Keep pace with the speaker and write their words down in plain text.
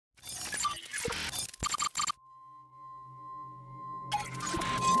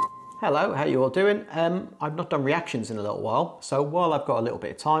Hello, how you all doing? I've not done reactions in a little while, so while I've got a little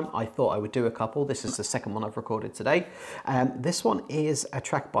bit of time, I thought I would do a couple. This is the second one I've recorded today. This one is a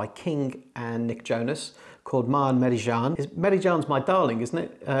track by King and Nick Jonas called Maan Meri Jaan. Meri Jaan's my darling, isn't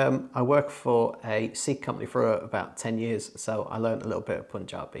it? I worked for a Sikh company for about 10 years, so I learned a little bit of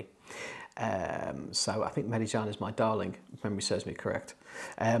Punjabi. So I think Meri Jaan is my darling, if memory serves me correct.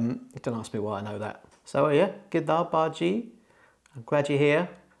 Don't ask me why I know that. So yeah, Gidda Baji, I'm glad you're here.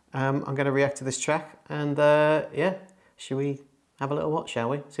 I'm going to react to this track and yeah, should we have a little watch, shall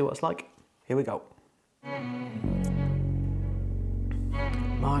we? See what it's like? Here we go.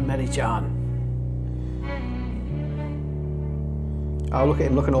 Maan Meri Jaan. Oh, look at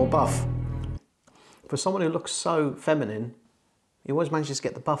him looking all buff. For someone who looks so feminine, he always manages to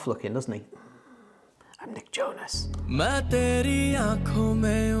get the buff look in, doesn't he? I'm Nick Jonas. मैं तेरी आँखों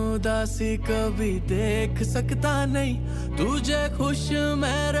में उदासी कभी देख सकता नहीं, तुझे खुश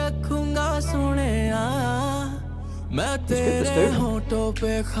मैं रखूँगा सोनिया। मैं तेरे होठों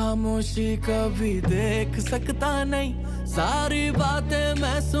पे खामोशी कभी देख सकता नहीं, सारी बातें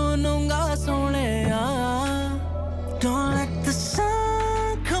मैं सुनूँगा Sonia. Don't let the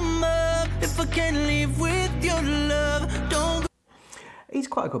sun come up if I can't live with your love. Don't. He's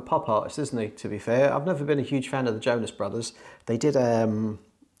quite a good pop artist, isn't he, to be fair? I've never been a huge fan of the Jonas Brothers. They did,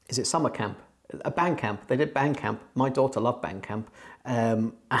 is it summer camp? A band camp. They did band camp. My daughter loved band camp.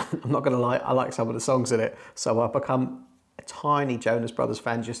 And I'm not going to lie, I like some of the songs in it. So I've become a tiny Jonas Brothers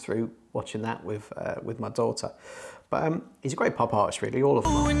fan just through watching that with my daughter. But he's a great pop artist, really, all of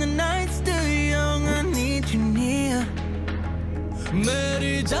them. When the night's still young, I need you near.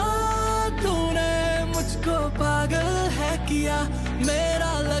 Meri Jaan, तूने मुझको पागल है किया,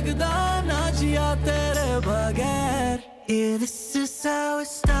 मेरा लगदा ना जिया तेरे बगैर. Yeah, this is how it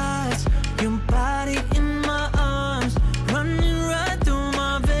starts. Your body in my arms, running right through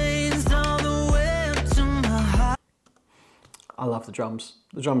my veins, all the way up to my heart. I love the drums.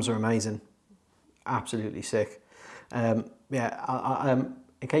 The drums are amazing. Absolutely sick. Yeah,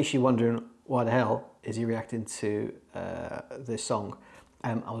 in case you're wondering why the hell is he reacting to this song,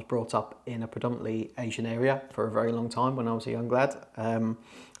 I was brought up in a predominantly Asian area for a very long time when I was a young lad.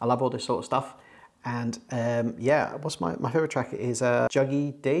 I love all this sort of stuff. And yeah, what's my favourite track is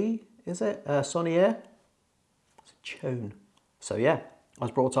Juggy D, is it? Sonny Air? It's a tune. So yeah, I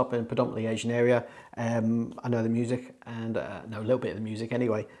was brought up in a predominantly Asian area. I know the music and know a little bit of the music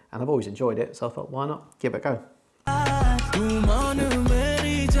anyway, and I've always enjoyed it, so I thought, why not give it a go. मान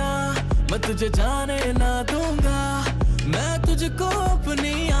मेरी जान, मैं तुझे जाने ना दूंगा, मैं तुझको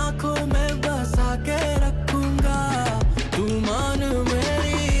अपनी आँखों में बसा के रखूंगा. तू मान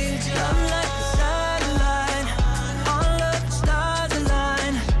मेरी जान, like a satellite, all of the stars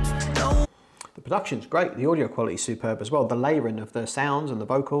align. The production's great, the audio quality is superb as well. The layering of the sounds and the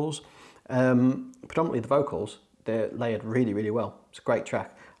vocals, predominantly the vocals, they're layered really, really well. It's a great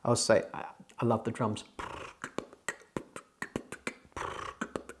track. I would say I love the drums.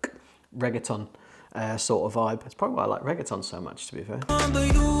 Reggaeton sort of vibe. That's probably why I like reggaeton so much, to be fair.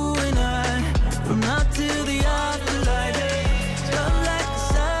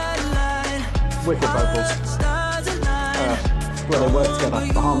 Wicked vocals. Well, they work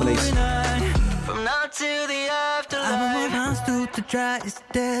together, the harmonies. I would run through the driest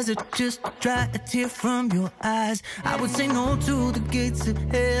desert just to dry a tear from your eyes. I would say no to the gates of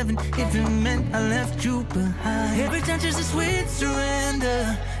heaven if it meant I left you behind. Every touch is a sweet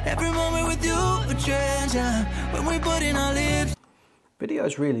surrender. Every moment with you a treasure. When we put in our lips.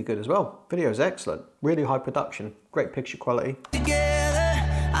 Video's really good as well. Video's excellent. Really high production. Great picture quality. Together,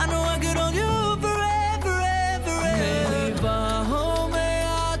 I know I could hold you forever, forever, forever.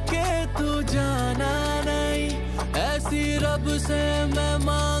 रब से मैं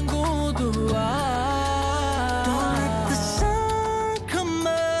मांगू दुआ. Don't let the sun come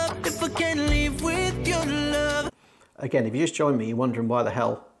up if I can't live with your love. Again, if you just joined me, you're wondering why the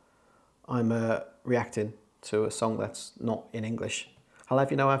hell I'm reacting to a song that's not in English. I'll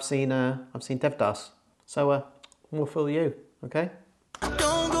have you know I've seen Devdas, so we'll fool you, okay?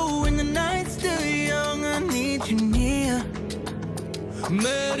 Don't go when the night's still young, I need you near.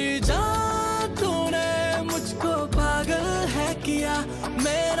 Meri Jaan, तूने मुझको पागल है किया,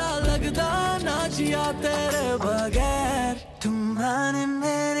 मेरा लगदा ना जिया तेरे बगैर. तू मान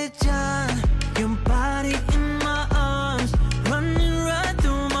मेरी जान, your body in my arms, running right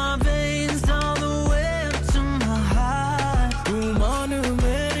through my veins, all the way up to my heart. तू मान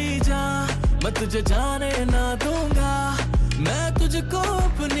मेरी जान, मैं तुझे जाने ना दूंगा, मैं तुझको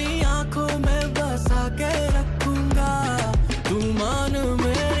अपनी आँखों में बसा के रखूंगा. तू मान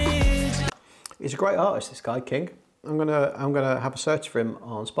मेरी. He's a great artist, this guy, King. I'm gonna have a search for him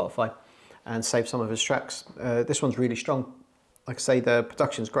on Spotify and save some of his tracks. This one's really strong. Like I say, the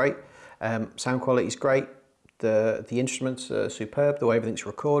production's great, sound quality's great, the instruments are superb, the way everything's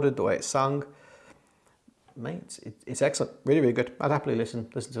recorded, the way it's sung. Mate, it's excellent, really, really good. I'd happily listen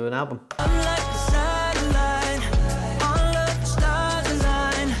to an album.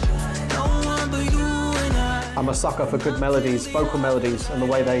 I'm a sucker for good melodies, vocal melodies, and the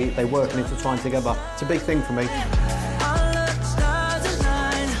way they work and intertwine together. It's a big thing for me.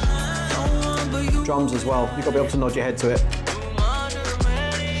 Drums as well, you've got to be able to nod your head to it.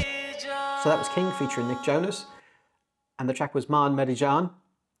 So that was King featuring Nick Jonas, and the track was Maan Meri Jaan.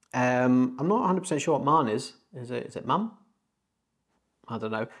 I'm not 100% sure what Maan is. Is it Mum? I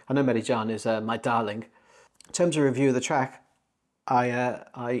don't know. I know Meri Jaan is my darling. In terms of review of the track,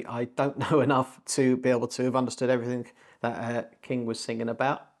 I don't know enough to be able to have understood everything that King was singing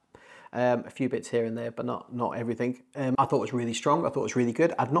about. A few bits here and there, but not everything. I thought it was really strong. I thought it was really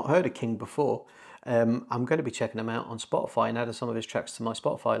good. I'd not heard of King before. I'm going to be checking him out on Spotify and adding some of his tracks to my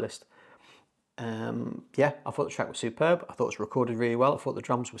Spotify list. Yeah, I thought the track was superb. I thought it was recorded really well. I thought the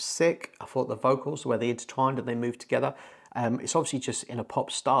drums were sick. I thought the vocals, the way they intertwined and they moved together. It's obviously just in a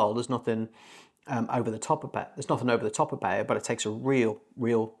pop style. There's nothing over the top about it. There's nothing over the top about it, but it takes a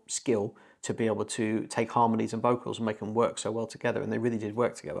real skill to be able to take harmonies and vocals and make them work so well together, and they really did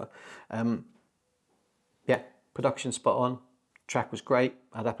work together. Yeah, production spot on. Track was great.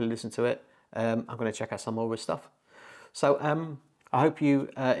 I'd happily listen to it. I'm going to check out some more of his stuff. So I hope you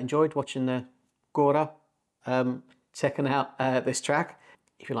enjoyed watching the Gora, checking out this track.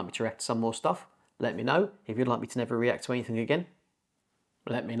 If you'd like me to react to some more stuff, let me know. If you'd like me to never react to anything again,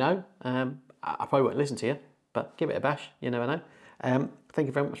 let me know. I probably won't listen to you, but give it a bash, you never know. Thank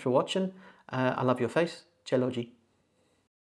you very much for watching. I love your face. Ciao, Logi.